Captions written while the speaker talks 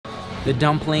The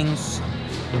dumplings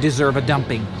deserve a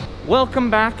dumping. Welcome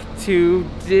back to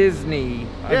Disney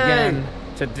again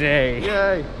today.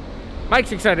 Yay!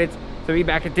 Mike's excited to be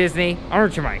back at Disney,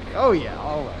 aren't you, Mike? Oh yeah,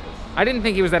 always. I didn't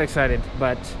think he was that excited,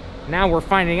 but now we're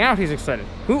finding out he's excited.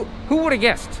 Who would have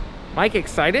guessed? Mike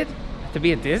excited to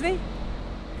be at Disney?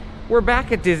 We're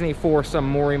back at Disney for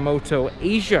some Morimoto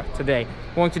Asia today.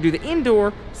 Going to do the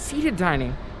indoor seated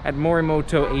dining at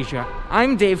Morimoto Asia.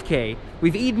 I'm Dave K.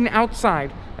 We've eaten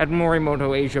outside at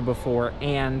Morimoto Asia before,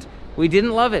 and we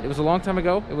didn't love it. It was a long time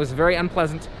ago. It was very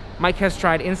unpleasant. Mike has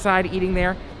tried inside eating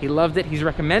there. He loved it. He's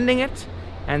recommending it.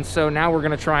 And so now we're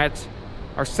gonna try it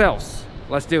ourselves.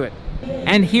 Let's do it.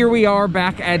 And here we are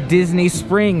back at Disney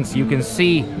Springs. You can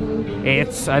see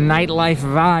it's a nightlife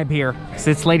vibe here.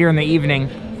 It's later in the evening.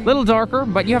 A little darker,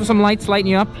 but you have some lights lighting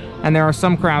you up, and there are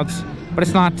some crowds, but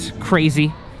it's not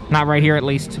crazy. Not right here, at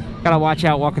least. Gotta watch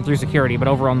out walking through security, but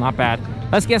overall not bad.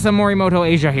 Let's get some Morimoto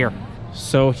Asia here.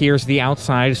 So here's the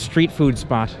outside street food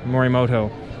spot, Morimoto.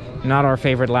 Not our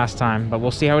favorite last time, but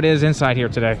we'll see how it is inside here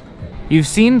today. You've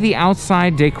seen the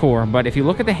outside decor, but if you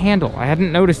look at the handle, I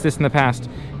hadn't noticed this in the past,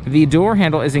 the door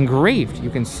handle is engraved. You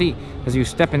can see as you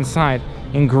step inside,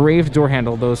 engraved door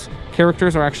handle. Those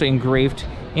characters are actually engraved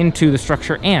into the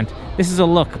structure, and this is a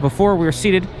look before we were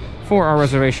seated for our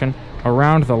reservation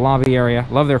around the lobby area.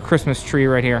 Love their Christmas tree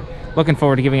right here. Looking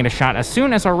forward to giving it a shot as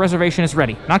soon as our reservation is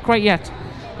ready. Not quite yet,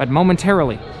 but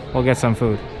momentarily we'll get some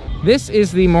food. This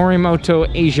is the Morimoto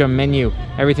Asia menu.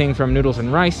 Everything from noodles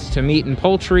and rice to meat and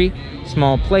poultry,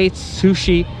 small plates,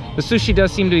 sushi. The sushi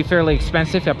does seem to be fairly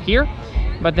expensive up here,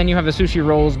 but then you have the sushi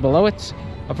rolls below it.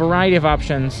 A variety of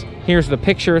options. Here's the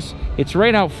pictures. It's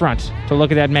right out front to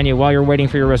look at that menu while you're waiting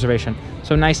for your reservation.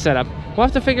 So nice setup. We'll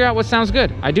have to figure out what sounds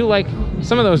good. I do like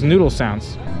some of those noodle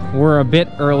sounds. We're a bit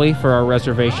early for our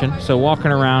reservation, so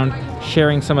walking around,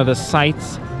 sharing some of the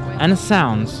sights and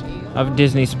sounds of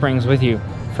Disney Springs with you.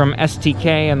 From STK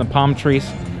and the palm trees,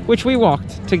 which we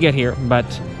walked to get here, but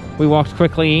we walked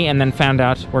quickly and then found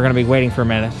out we're gonna be waiting for a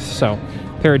minute. So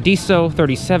Paradiso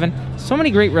 37, so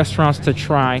many great restaurants to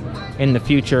try in the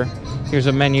future. Here's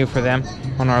a menu for them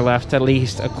on our left, at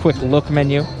least a quick look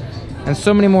menu, and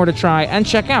so many more to try and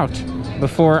check out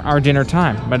before our dinner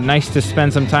time. But nice to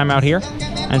spend some time out here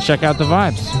and check out the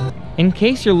vibes. In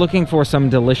case you're looking for some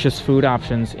delicious food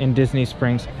options in Disney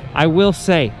Springs, I will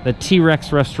say the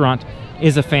T-Rex restaurant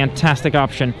is a fantastic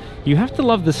option. You have to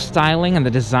love the styling and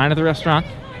the design of the restaurant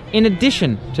in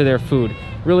addition to their food.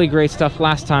 Really great stuff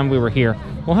last time we were here.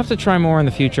 We'll have to try more in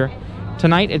the future.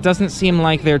 Tonight, it doesn't seem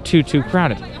like they're too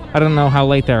crowded. I don't know how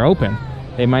late they're open.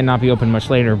 They might not be open much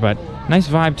later, but nice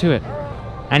vibe to it.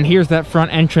 And here's that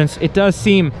front entrance. It does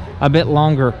seem a bit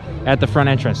longer at the front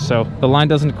entrance, so the line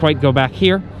doesn't quite go back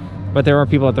here, but there are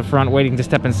people at the front waiting to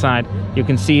step inside. You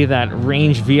can see that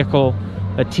range vehicle,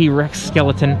 a T-Rex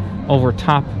skeleton over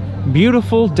top.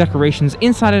 Beautiful decorations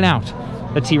inside and out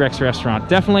the T-Rex restaurant.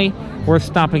 Definitely worth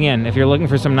stopping in if you're looking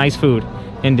for some nice food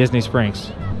in Disney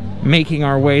Springs. Making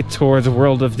our way towards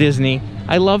World of Disney,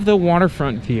 I love the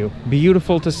waterfront view.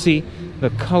 Beautiful to see the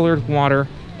colored water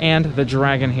and the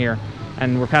dragon here.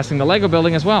 And we're passing the Lego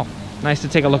building as well. Nice to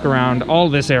take a look around all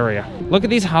this area. Look at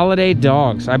these holiday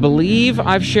dogs. I believe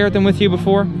I've shared them with you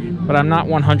before, but I'm not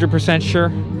 100%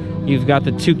 sure. You've got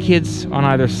the two kids on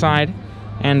either side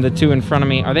and the two in front of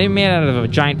me. Are they made out of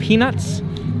giant peanuts?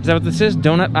 Is that what this is?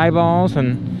 Donut eyeballs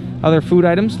and other food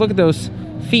items? Look at those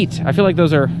feet. I feel like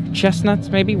those are chestnuts,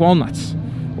 maybe? Walnuts.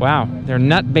 Wow, they're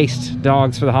nut-based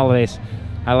dogs for the holidays.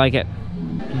 I like it.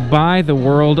 By the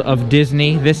World of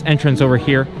Disney, this entrance over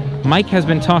here, Mike has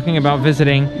been talking about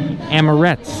visiting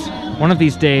Amorette's. One of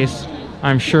these days,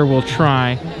 I'm sure we'll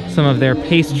try some of their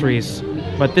pastries.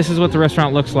 But this is what the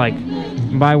restaurant looks like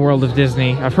by World of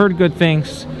Disney. I've heard good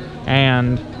things,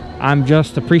 and I'm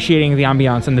just appreciating the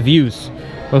ambiance and the views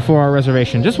before our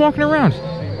reservation. Just walking around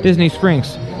Disney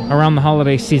Springs around the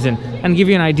holiday season and give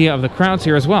you an idea of the crowds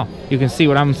here as well. You can see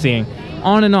what I'm seeing.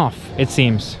 On and off, it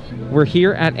seems. We're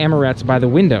here at Amorette's by the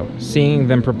window, seeing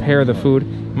them prepare the food.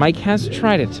 Mike has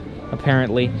tried it,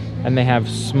 apparently, and they have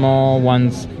small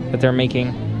ones that they're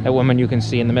making. That woman you can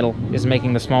see in the middle is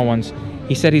making the small ones.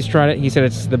 He said he's tried it. He said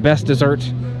it's the best dessert.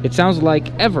 It sounds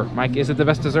like ever. Mike, is it the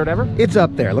best dessert ever? It's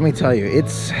up there, let me tell you.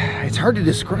 It's hard to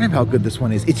describe how good this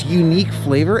one is. It's unique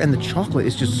flavor, and the chocolate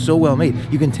is just so well made.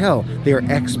 You can tell they are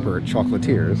expert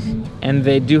chocolatiers. And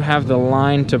they do have the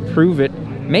line to prove it.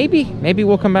 Maybe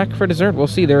we'll come back for dessert. We'll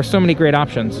see. There are so many great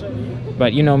options.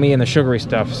 But you know me and the sugary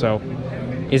stuff, so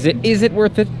is it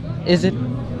worth it? Is it?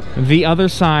 The other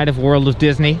side of World of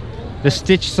Disney, the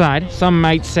Stitch side, some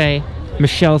might say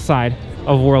Michelle's side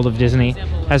of World of Disney,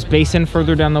 has Basin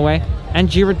further down the way, and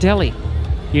Ghirardelli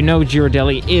you know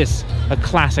Ghirardelli is a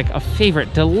classic, a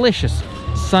favorite, delicious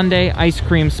Sunday ice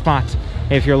cream spot.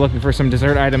 If you're looking for some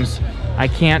dessert items, I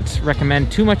can't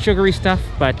recommend too much sugary stuff,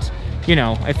 but you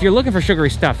know, if you're looking for sugary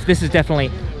stuff, this is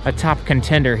definitely a top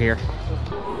contender here.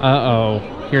 Uh-oh,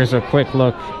 here's a quick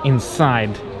look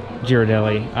inside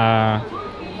Ghirardelli.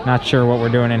 Not sure what we're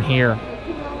doing in here.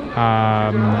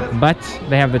 But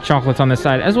they have the chocolates on this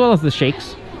side, as well as the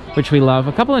shakes, which we love.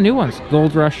 A couple of new ones,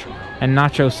 Gold Rush and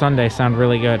Nacho Sundae, sound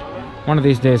really good. One of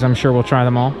these days, I'm sure we'll try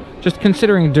them all. Just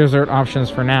considering dessert options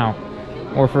for now,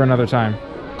 or for another time.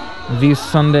 These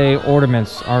sundae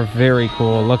ornaments are very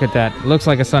cool. Look at that. Looks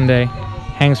like a sundae.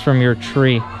 Hangs from your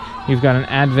tree. You've got an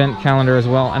advent calendar as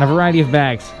well, and a variety of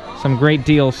bags. Some great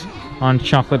deals on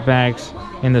chocolate bags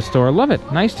in the store. Love it.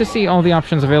 Nice to see all the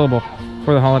options available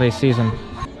for the holiday season.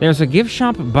 There's a gift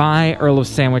shop by Earl of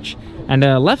Sandwich, and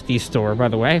a lefty store, by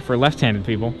the way, for left-handed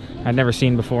people I'd never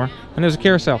seen before. And there's a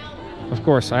carousel, of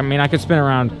course. I mean, I could spin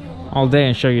around all day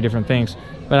and show you different things,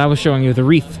 but I was showing you the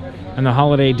wreath and the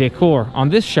holiday decor on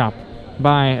this shop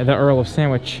by the Earl of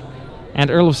Sandwich.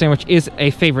 And Earl of Sandwich is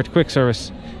a favorite quick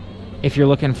service if you're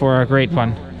looking for a great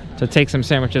one to take some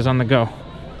sandwiches on the go.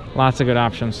 Lots of good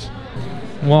options.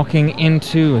 Walking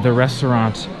into the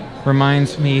restaurant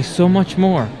reminds me so much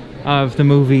more of the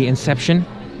movie Inception,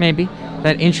 maybe.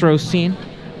 That intro scene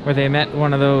where they met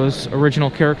one of those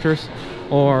original characters,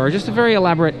 or just a very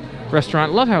elaborate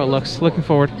restaurant. Love how it looks. Looking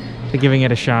forward to giving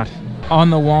it a shot.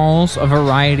 On the walls, a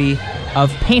variety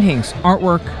of paintings,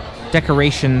 artwork,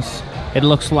 decorations. It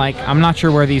looks like, I'm not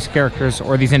sure where these characters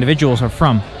or these individuals are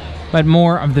from, but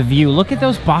more of the view. Look at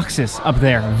those boxes up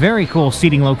there. Very cool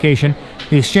seating location.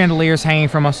 These chandeliers hanging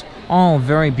from us. All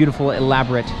very beautiful,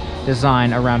 elaborate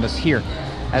design around us here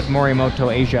at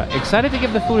Morimoto Asia. Excited to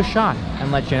give the food a shot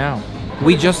and let you know.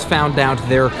 We just found out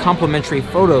there are complimentary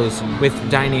photos with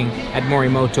dining at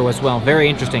Morimoto as well. Very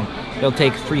interesting. They'll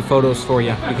take 3 photos for you.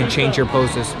 You can change your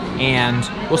poses, and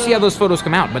we'll see how those photos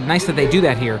come out, but nice that they do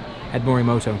that here at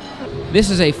Morimoto. This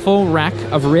is a full rack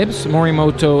of ribs,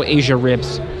 Morimoto Asia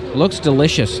ribs. Looks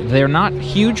delicious. They're not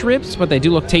huge ribs, but they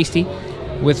do look tasty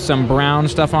with some brown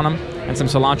stuff on them and some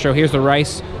cilantro. Here's the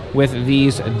rice with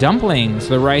these dumplings.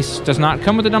 The rice does not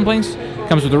come with the dumplings, it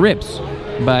comes with the ribs.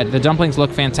 But the dumplings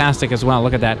look fantastic as well.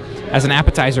 Look at that. As an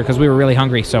appetizer, because we were really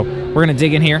hungry. So we're going to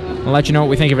dig in here and let you know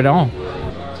what we think of it all.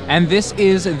 And this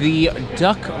is the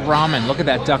duck ramen. Look at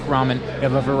that duck ramen. We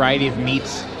have a variety of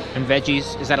meats and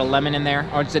veggies. Is that a lemon in there?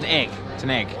 Oh, it's an egg. It's an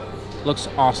egg. Looks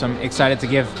awesome. Excited to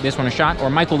give this one a shot.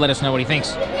 Or Mike will let us know what he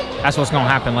thinks. That's what's going to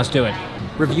happen. Let's do it.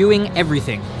 Reviewing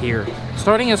everything here.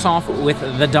 Starting us off with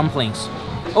the dumplings.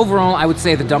 Overall, I would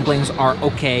say the dumplings are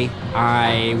okay.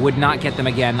 I would not get them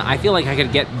again. I feel like I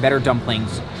could get better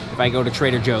dumplings if I go to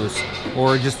Trader Joe's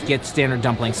or just get standard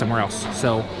dumplings somewhere else.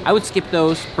 So I would skip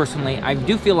those personally. I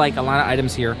do feel like a lot of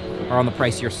items here are on the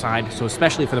pricier side, so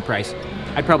especially for the price,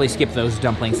 I'd probably skip those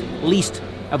dumplings, least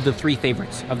of the 3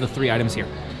 favorites of the 3 items here.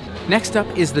 Next up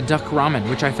is the duck ramen,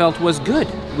 which I felt was good.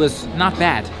 It was not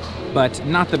bad, but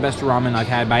not the best ramen I've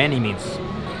had by any means.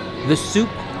 The soup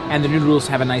and the noodles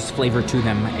have a nice flavor to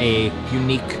them, a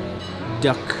unique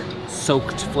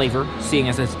duck-soaked flavor, seeing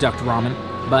as it's duck ramen.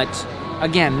 But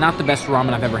again, not the best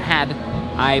ramen I've ever had.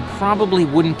 I probably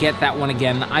wouldn't get that one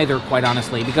again either, quite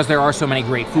honestly, because there are so many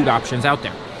great food options out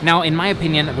there. Now, in my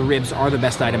opinion, the ribs are the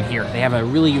best item here. They have a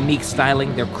really unique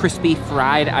styling. They're crispy,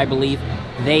 fried, I believe.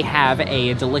 They have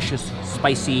a delicious,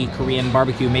 spicy Korean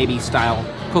barbecue, maybe, style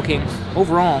cooking.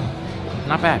 Overall,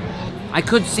 not bad. I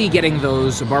could see getting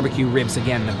those barbecue ribs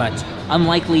again, but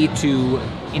unlikely to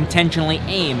intentionally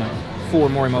aim for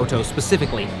Morimoto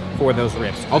specifically for those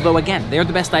ribs. Although again, they're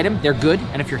the best item, they're good,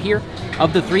 and if you're here,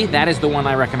 of the 3, that is the one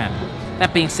I recommend.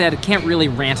 That being said, I can't really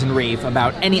rant and rave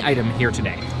about any item here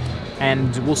today.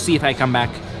 And we'll see if I come back.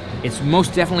 It's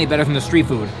most definitely better than the street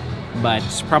food, but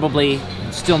probably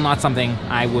still not something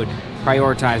I would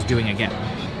prioritize doing again.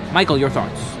 Michael, your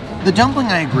thoughts? The dumpling,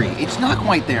 I agree. It's not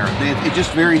quite there. It's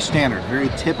just very standard, very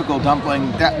typical dumpling.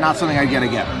 Not something I'd get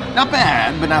again. Not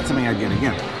bad, but not something I'd get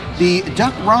again. The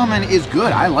duck ramen is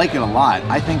good. I like it a lot.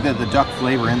 I think that the duck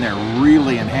flavor in there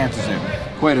really enhances it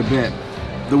quite a bit.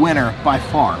 The winner, by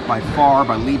far,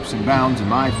 by leaps and bounds, and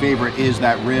my favorite is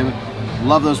that rib.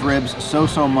 Love those ribs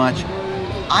so much.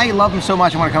 I love them so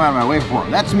much I want to come out of my way for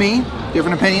them. That's me.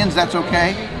 Different opinions, that's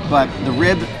okay. But the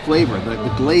rib flavor,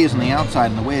 the glaze on the outside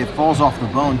and the way it falls off the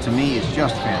bone, to me is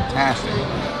just fantastic.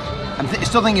 I'm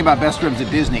still thinking about best ribs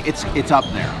at Disney. It's up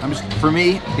there. For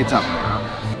me, it's up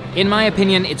there. In my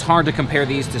opinion, it's hard to compare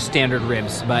these to standard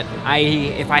ribs, but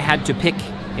if I had to pick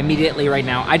immediately right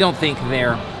now, I don't think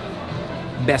they're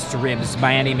best ribs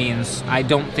by any means. I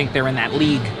don't think they're in that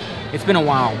league It's been a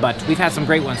while, but we've had some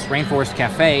great ones. Rainforest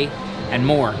Cafe and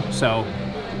more. So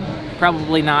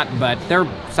probably not, but they're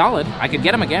solid. I could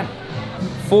get them again.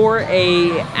 For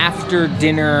a after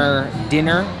dinner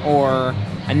or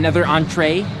another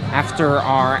entree after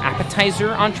our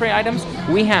appetizer entree items,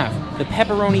 we have the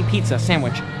pepperoni pizza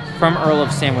sandwich from Earl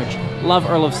of Sandwich. Love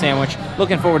Earl of Sandwich.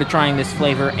 Looking forward to trying this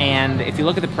flavor. And if you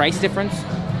look at the price difference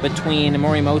between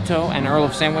Morimoto and Earl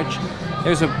of Sandwich,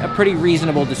 there's a pretty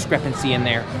reasonable discrepancy in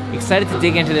there. Excited to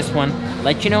dig into this one,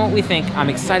 let you know what we think. I'm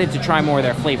excited to try more of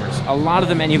their flavors. A lot of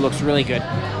the menu looks really good.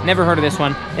 Never heard of this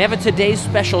one. They have a today's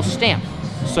special stamp.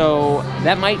 So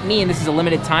that might mean this is a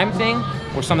limited time thing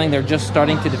or something they're just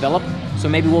starting to develop. So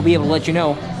maybe we'll be able to let you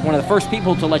know, one of the first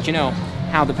people to let you know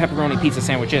how the pepperoni pizza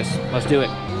sandwich is. Let's do it.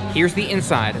 Here's the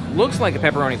inside. Looks like a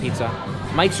pepperoni pizza.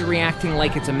 Mike's reacting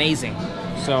like it's amazing.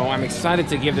 So I'm excited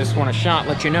to give this one a shot,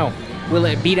 let you know. Will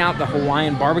it beat out the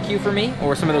Hawaiian barbecue for me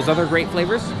or some of those other great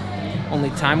flavors? Only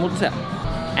time will tell.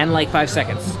 And like 5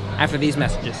 seconds after these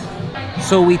messages.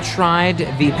 So we tried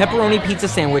the pepperoni pizza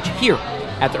sandwich here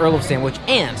at the Earl of Sandwich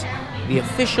and the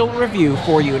official review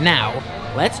for you now.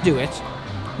 Let's do it.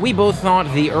 We both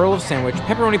thought the Earl of Sandwich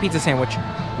pepperoni pizza sandwich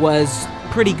was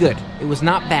pretty good. It was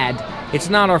not bad. It's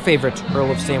not our favorite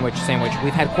Earl of Sandwich sandwich.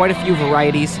 We've had quite a few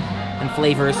varieties and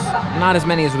flavors. Not as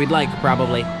many as we'd like,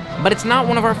 probably. But it's not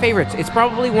one of our favorites. It's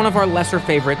probably one of our lesser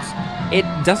favorites. It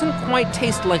doesn't quite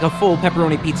taste like a full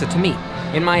pepperoni pizza to me,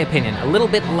 in my opinion. A little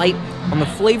bit light on the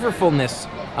flavorfulness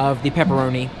of the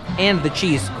pepperoni and the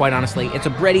cheese, quite honestly. It's a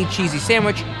bready, cheesy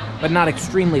sandwich, but not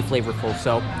extremely flavorful.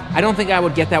 So I don't think I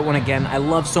would get that one again. I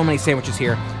love so many sandwiches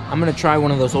here. I'm gonna try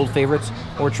one of those old favorites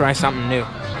or try something new.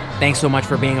 Thanks so much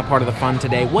for being a part of the fun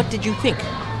today. What did you think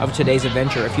of today's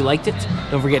adventure? If you liked it,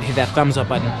 don't forget to hit that thumbs up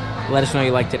button. Let us know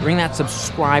you liked it. Ring that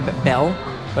subscribe bell.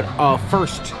 But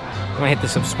first, I'm gonna hit the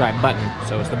subscribe button.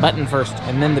 So it's the button first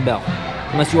and then the bell.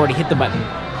 Unless you already hit the button.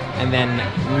 And then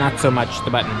not so much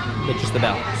the button, but just the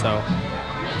bell. So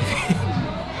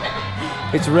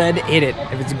if it's red, hit it.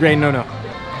 If it's gray, no.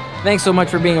 Thanks so much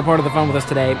for being a part of the fun with us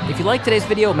today. If you liked today's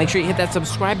video, make sure you hit that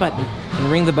subscribe button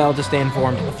and ring the bell to stay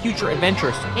informed of future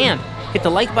adventures. And hit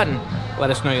the like button. Let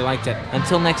us know you liked it.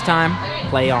 Until next time,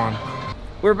 play on.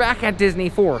 We're back at Disney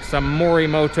for some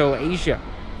Morimoto Asia.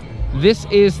 This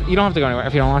is, you don't have to go anywhere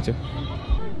if you don't want to.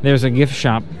 There's a gift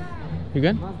shop. You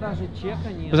good?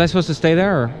 Was I supposed to stay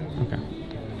there or? Okay.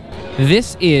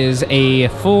 This is a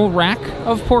full rack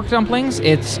of pork dumplings.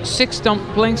 It's 6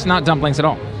 dumplings, not dumplings at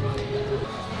all.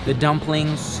 The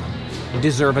dumplings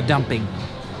deserve a dumping.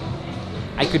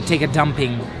 I could take a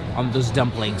dumping on those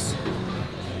dumplings.